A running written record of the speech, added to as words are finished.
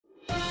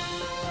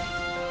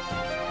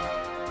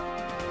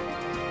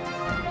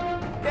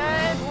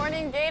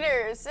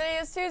Gators. Today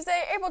is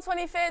Tuesday, April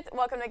 25th.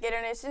 Welcome to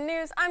Gator Nation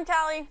News. I'm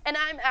Callie. And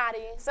I'm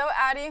Addie. So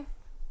Addie,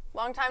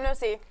 long time no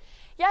see.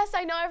 Yes,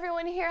 I know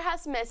everyone here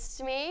has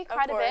missed me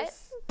quite a bit.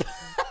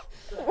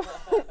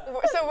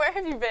 So where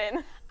have you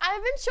been?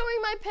 I've been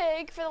showing my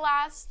pig for the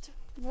last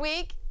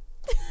week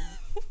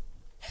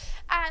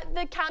at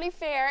the county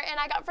fair, and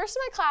I got first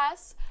in my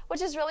class,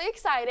 which is really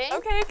exciting.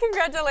 Okay,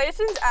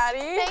 congratulations,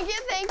 Addie.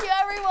 Thank you,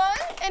 everyone.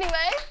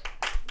 Anyway.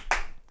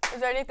 Is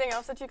there anything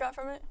else that you got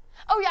from it?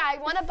 Oh yeah, I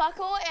won a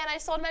buckle and I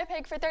sold my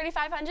pig for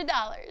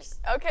 $3,500.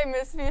 Okay,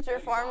 Miss Future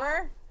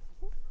Farmer.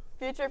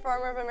 Future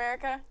Farmer of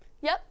America.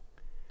 Yep.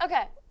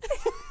 Okay.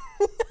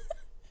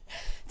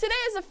 Today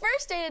is the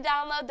first day to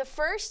download the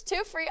first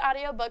 2 free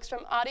audiobooks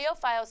from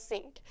Audiophile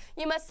Sync.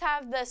 You must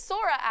have the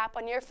Sora app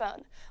on your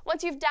phone.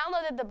 Once you've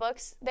downloaded the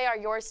books, they are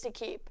yours to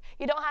keep.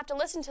 You don't have to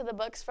listen to the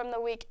books from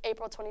the week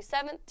April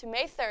 27th to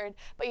May 3rd,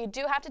 but you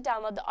do have to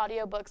download the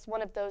audiobooks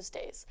one of those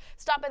days.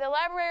 Stop by the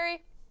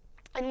library,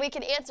 and we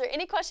can answer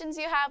any questions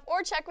you have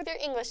or check with your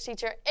English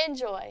teacher.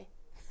 Enjoy.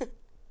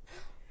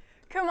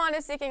 Kumon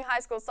is seeking high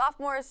school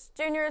sophomores,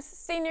 juniors,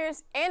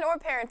 seniors, and or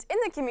parents in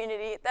the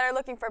community that are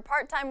looking for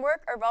part-time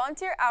work or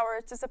volunteer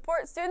hours to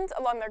support students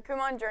along their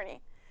Kumon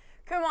journey.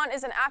 Kumon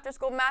is an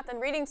after-school math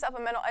and reading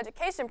supplemental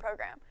education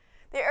program.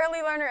 The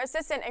early learner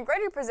assistant and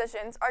grader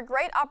positions are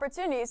great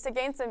opportunities to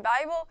gain some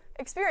valuable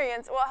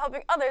experience while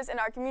helping others in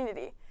our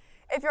community.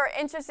 If you're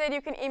interested,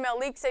 you can email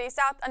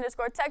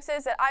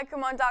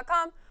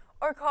leakcitysouth_texas@ikumon.com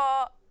or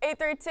call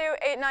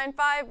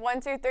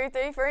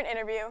 832-895-1233 for an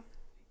interview.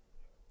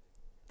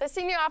 The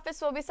senior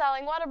office will be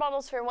selling water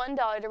bottles for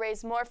 $1 to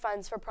raise more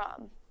funds for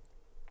prom.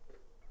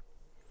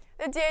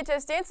 The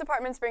DHS Dance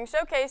Department Spring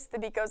Showcase, The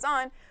Beat Goes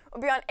On,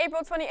 will be on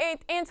April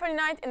 28th and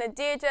 29th in the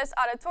DHS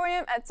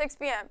Auditorium at 6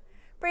 p.m.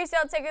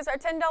 Pre-sale tickets are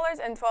 $10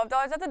 and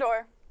 $12 at the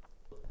door.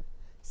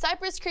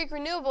 Cypress Creek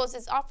Renewables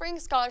is offering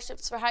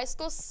scholarships for high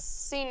school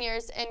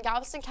seniors in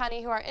Galveston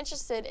County who are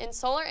interested in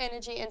solar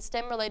energy and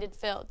STEM-related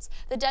fields.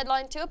 The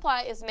deadline to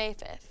apply is May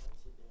 5th.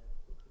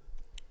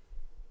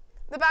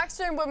 The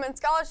Baxter and Woodman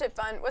Scholarship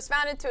Fund was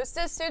founded to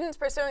assist students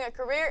pursuing a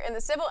career in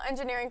the civil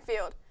engineering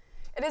field.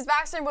 It is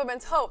Baxter and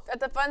Woodman's hope that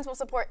the funds will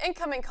support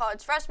incoming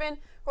college freshmen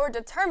who are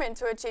determined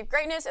to achieve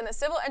greatness in the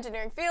civil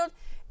engineering field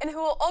and who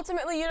will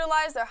ultimately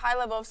utilize their high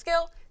level of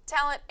skill,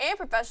 talent, and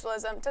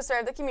professionalism to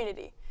serve the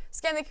community.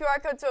 Scan the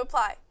QR code to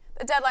apply.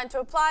 The deadline to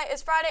apply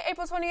is Friday,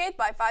 April 28th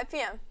by 5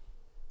 p.m.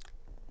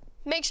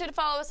 Make sure to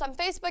follow us on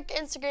Facebook,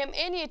 Instagram,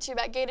 and YouTube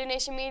at Gator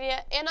Nation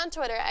Media and on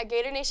Twitter at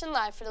Gator Nation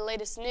Live for the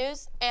latest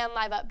news and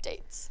live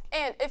updates.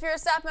 And if you're a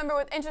staff member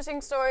with interesting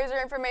stories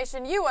or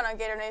information you want on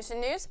Gator Nation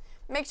News,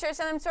 make sure to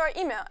send them to our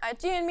email at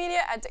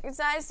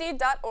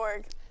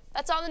gnmedia@dickinsisd.org.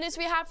 That's all the news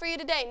we have for you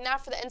today. Now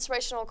for the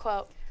inspirational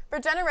quote. For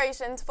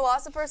generations,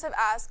 philosophers have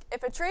asked,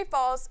 if a tree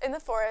falls in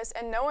the forest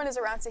and no one is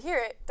around to hear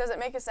it, does it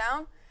make a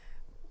sound?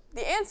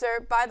 The answer,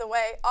 by the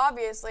way,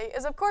 obviously,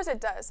 is of course it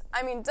does.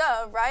 I mean,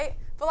 duh, right?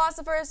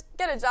 Philosophers,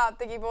 get a job,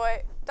 Thinky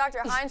Boy.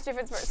 Dr. Heinz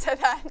Schiffensberg said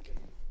that.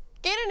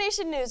 Gator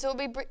Nation News will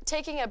be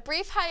taking a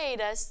brief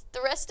hiatus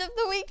the rest of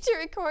the week to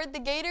record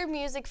the Gator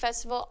Music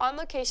Festival on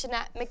location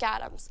at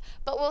McAdams.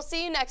 But we'll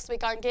see you next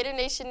week on Gator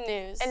Nation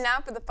News. And now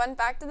for the fun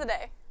fact of the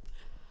day.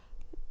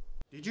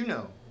 Did you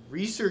know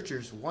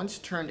researchers once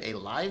turned a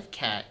live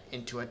cat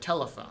into a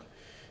telephone?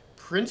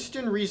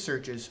 Princeton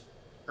researchers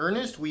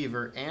Ernest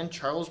Weaver and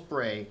Charles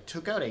Bray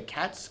took out a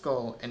cat's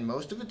skull and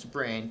most of its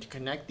brain to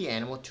connect the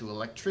animal to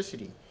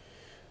electricity.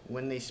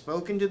 When they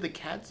spoke into the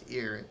cat's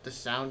ear, the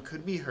sound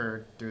could be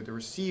heard through the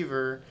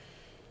receiver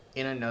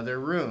in another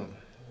room.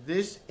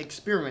 This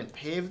experiment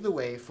paved the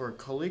way for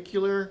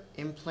cochlear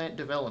implant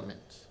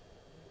development.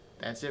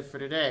 That's it for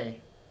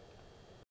today.